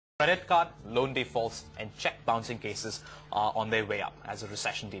Credit card, loan defaults and check bouncing cases are on their way up as the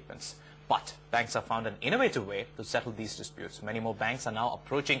recession deepens. But banks have found an innovative way to settle these disputes. Many more banks are now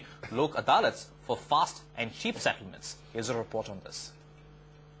approaching Lok Adalats for fast and cheap settlements. Here's a report on this.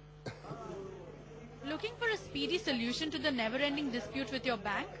 Looking for a speedy solution to the never-ending dispute with your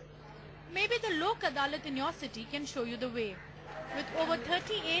bank? Maybe the Lok Adalat in your city can show you the way. With over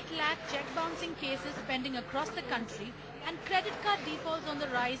 38 lakh cheque-bouncing cases pending across the country and credit card defaults on the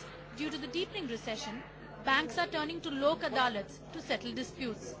rise due to the deepening recession, banks are turning to Lok Adalats to settle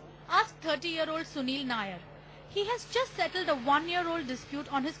disputes. Ask 30-year-old Sunil Nair. He has just settled a 1-year-old dispute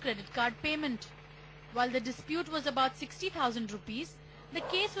on his credit card payment. While the dispute was about 60,000 rupees, the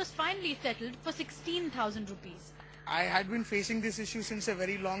case was finally settled for 16,000 rupees. I had been facing this issue since a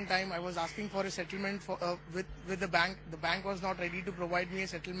very long time. I was asking for a settlement with the bank. The bank was not ready to provide me a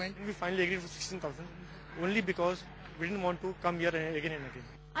settlement. We finally agreed for 16,000 only because we didn't want to come here again and again.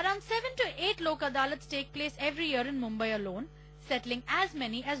 Around 7 to 8 Lok Adalats take place every year in Mumbai alone, settling as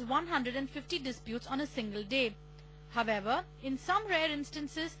many as 150 disputes on a single day. However, in some rare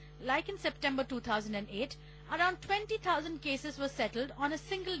instances, like in September 2008, around 20,000 cases were settled on a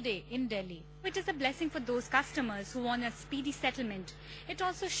single day in Delhi. It is a blessing for those customers who want a speedy settlement. It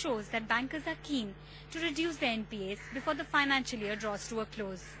also shows that bankers are keen to reduce their NPAs before the financial year draws to a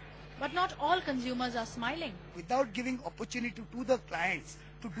close. But not all consumers are smiling. Without giving opportunity to the clients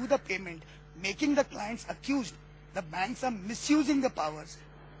to do the payment, making the clients accused, the banks are misusing the powers.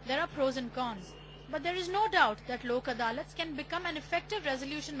 There are pros and cons, but there is no doubt that Lok Adalats can become an effective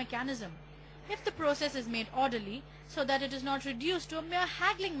resolution mechanism if the process is made orderly so that it is not reduced to a mere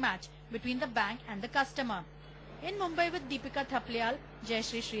haggling match between the bank and the customer. In Mumbai with Deepika Thaplyal,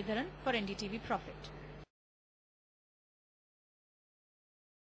 Jayashree Sridharan for NDTV Profit.